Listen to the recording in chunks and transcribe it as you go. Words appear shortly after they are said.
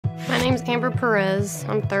name's Amber Perez.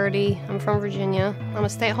 I'm 30. I'm from Virginia. I'm a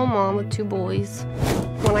stay-at-home mom with 2 boys.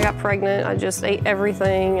 When I got pregnant, I just ate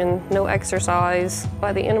everything and no exercise.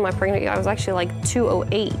 By the end of my pregnancy, I was actually like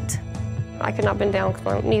 208. I could not bend down because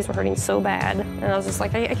my knees were hurting so bad. And I was just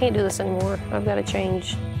like, I can't do this anymore. I've got to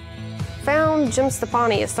change. Found JYM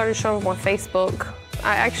Stoppani. It started showing up on Facebook.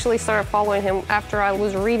 I actually started following him after I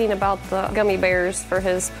was reading about the gummy bears for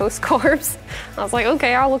his post-carbs. I was like,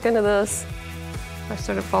 okay, I'll look into this. I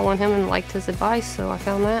started following him and liked his advice, so I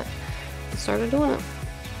found that and started doing it.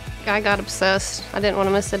 I got obsessed. I didn't want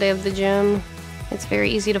to miss a day of the gym. It's very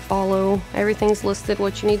easy to follow. Everything's listed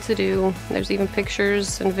what you need to do. There's even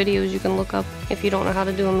pictures and videos you can look up if you don't know how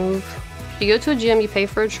to do a move. If you go to a gym, you pay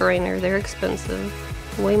for a trainer. They're expensive,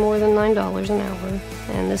 way more than $9 an hour.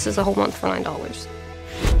 And this is a whole month for $9.